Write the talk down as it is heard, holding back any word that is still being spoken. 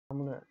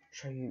gonna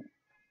show you.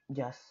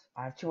 Yes,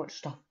 I have too much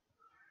stuff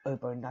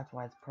open. That's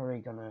why it's probably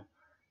gonna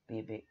be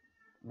a bit,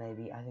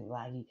 maybe I think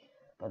laggy.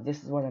 But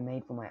this is what I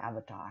made for my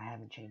avatar. I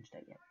haven't changed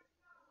it yet.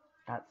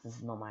 This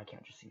is not my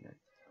account, just so you know.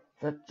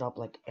 Search up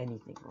like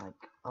anything. Like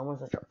I want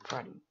to search up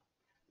Freddy,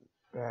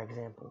 for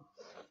example.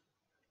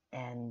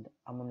 And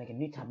I'm gonna make a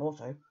new tab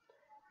also.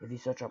 If you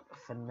search up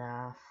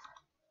FNAF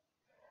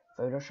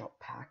Photoshop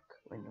pack,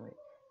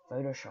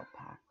 Photoshop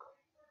pack.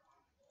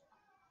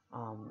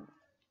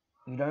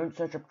 You don't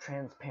search up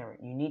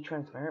transparent. You need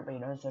transparent, but you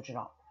don't search it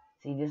up.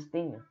 See this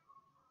thing?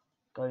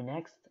 Go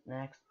next,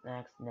 next,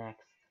 next,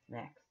 next,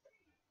 next.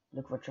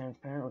 Look for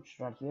transparent, which is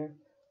right here.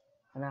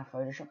 FNAF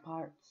Photoshop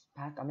parts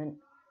pack.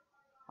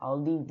 I'll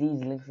leave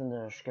these links in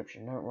the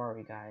description. Don't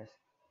worry, guys.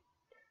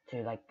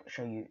 To like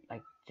show you,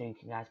 like, so you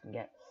guys can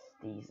get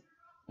these.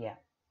 Yeah.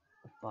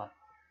 But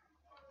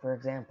for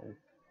example,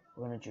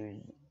 we're gonna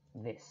choose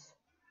this,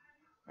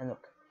 and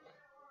look,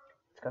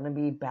 it's gonna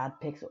be bad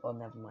pixel. Oh,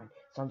 never mind.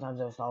 Sometimes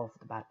it'll start off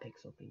with the bad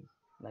pixel thing.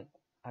 Like,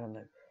 I don't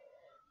know.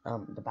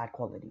 The bad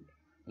quality.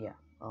 Yeah.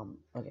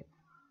 Okay.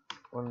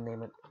 We're gonna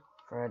name it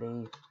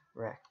Freddy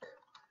Rec.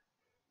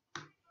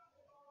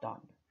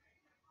 Done.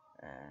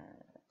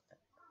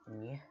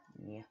 Yeah.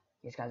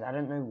 Yes, guys, I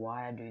don't know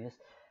why I do this,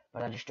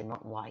 but I just do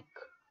not like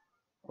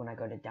when I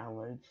go to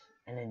downloads,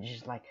 and then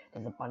just like,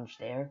 there's a bunch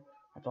there.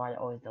 That's why I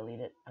always delete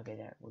it. Okay,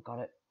 there, we got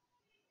it.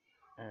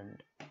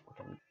 And,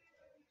 okay.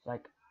 It's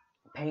like,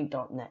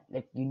 paint.net.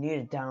 Like, you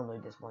need to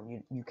download this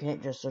one. You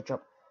can't just search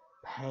up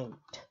paint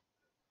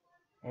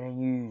and then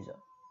use,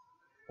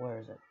 where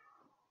is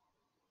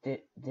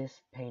it?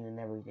 This paint and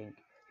everything.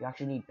 You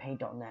actually need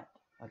paint.net.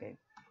 Okay.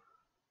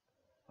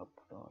 Oh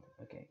god.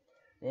 Okay.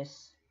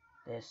 This.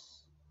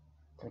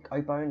 Click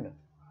open.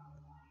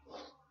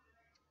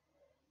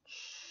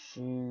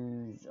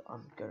 Choose.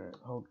 I'm gonna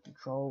hold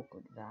control.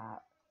 Click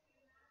that.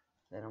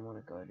 Then I'm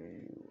gonna go to.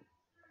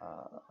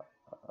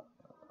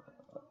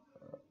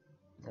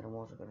 Then I'm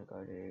also gonna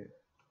go to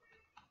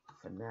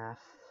FNAF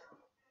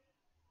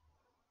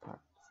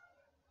parts.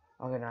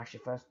 Okay, now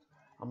actually first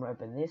I'm gonna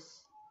open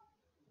this.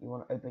 You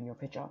wanna open your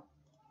picture?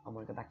 I'm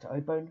gonna go back to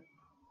open.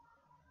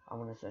 I'm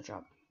gonna search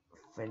up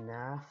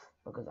FNAF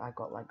because I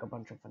got like a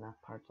bunch of FNAF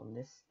parts on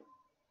this.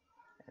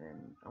 And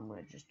then I'm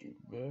gonna just do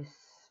this.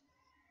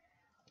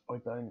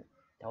 Open.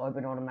 They'll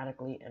open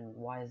automatically. And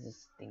why is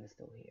this thing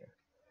still here?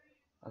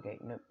 Okay,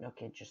 no,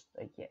 okay, just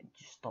yeah,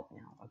 just stop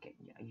now. Okay,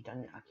 yeah, you done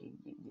it? Okay,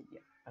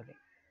 yeah, okay.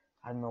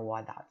 I don't know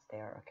why that's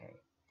there.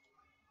 Okay.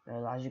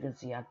 Now, as you can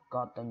see, I've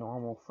got the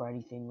normal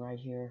Freddy thing right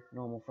here.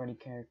 Normal Freddy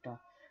character.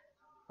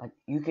 Like,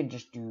 you can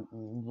just do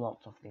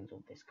lots of things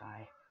with this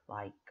guy.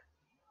 Like,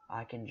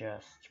 I can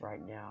just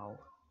right now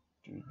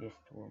do this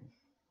to him.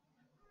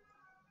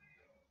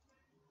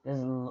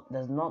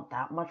 There's not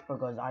that much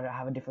because I don't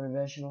have a different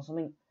version or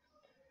something.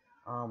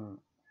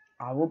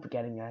 I will be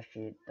getting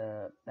actually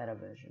the better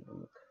version.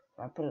 Look, if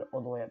I put it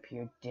all the way up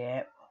here,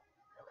 there.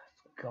 Look,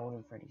 that's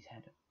golden Freddy's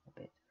head a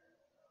bit.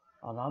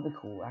 Oh, that'll be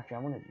cool. Actually, I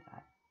want to do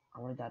that. I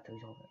want to do that to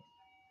his whole face.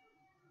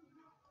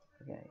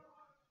 Okay.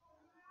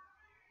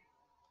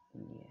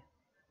 Yeah.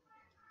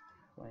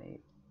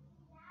 Wait.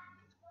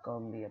 It's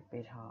gonna be a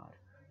bit hard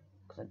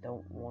because I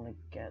don't want to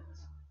get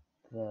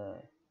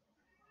the.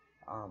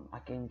 I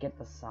can get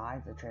the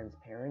sides, the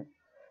transparent.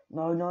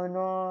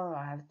 No.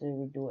 I have to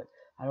redo it.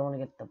 I don't want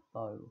to get the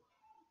bow.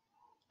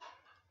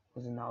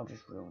 Because then that'll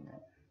just ruin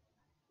it.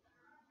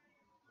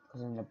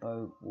 Because then the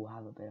bow will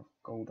have a bit of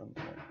gold on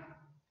it.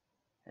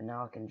 And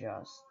now I can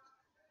just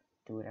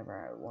do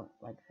whatever I want.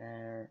 Like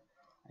there.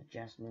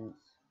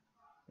 Adjustments.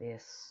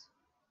 This.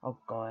 Oh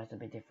god, it's a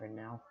bit different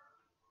now.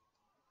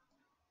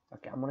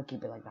 Okay, I'm gonna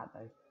keep it like that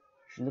though. You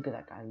should look at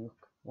that guy.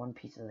 Look, one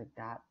piece is like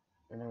that.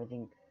 And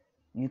everything.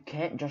 You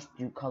can't just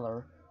do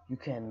color. You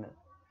can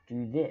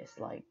do this.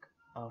 Like,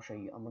 I'll show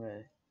you. I'm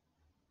gonna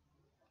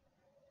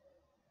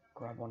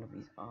grab one of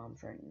these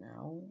arms right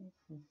now.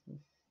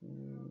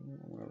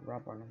 I'm gonna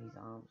rub one of these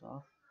arms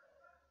off.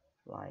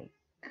 Like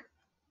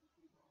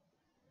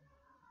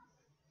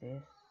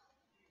this.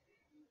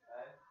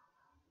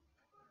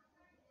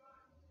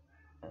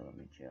 Let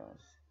me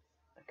just.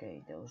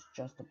 Okay, there was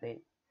just a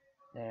bit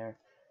there.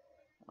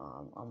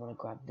 I'm gonna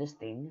grab this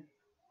thing.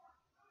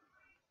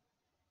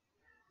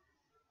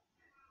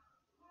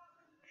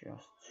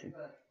 Just to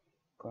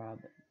grab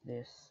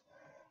this.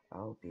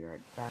 I'll be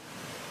right back.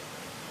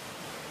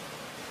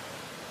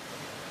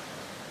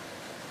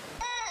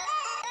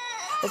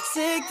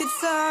 Take the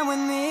time with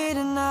me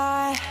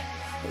tonight.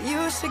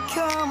 You should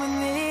come with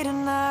me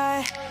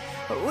tonight.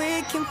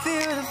 We can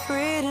feel the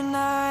free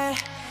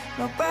tonight.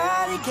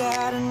 Nobody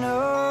gotta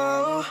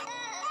know.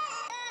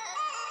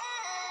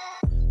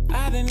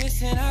 I've been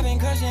missing, I've been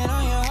crushing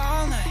on you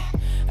all night.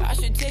 I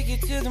should take you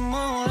to the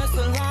moon, that's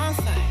a long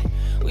flight.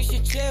 We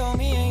should chill,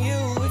 me and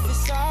you, if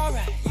it's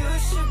alright. You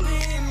should be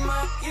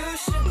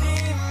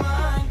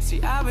mine.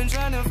 See, I've been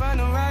trying to find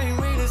the right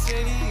way to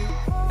say to you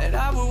that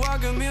I would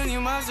walk a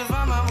million miles to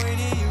find my way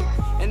to you.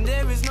 And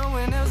there is no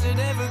one else that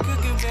ever could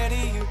compare to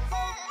you.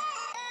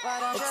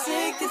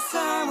 Take the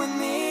time with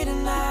me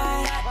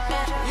tonight.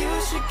 You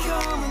should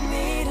come with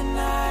me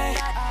tonight.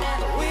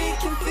 We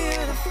can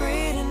feel the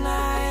free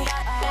tonight.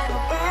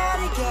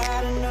 Nobody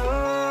gotta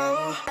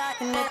know.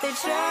 And if they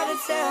try to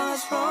tell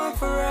us wrong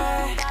for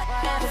right,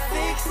 we'll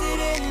fix it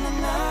in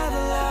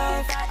another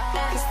life.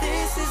 Cause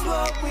this is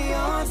what we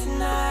on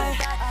tonight.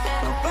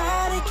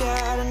 Nobody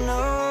gotta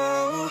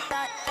know.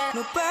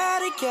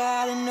 Nobody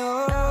gotta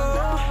know.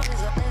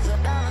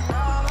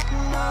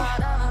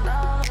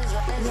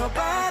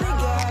 Nobody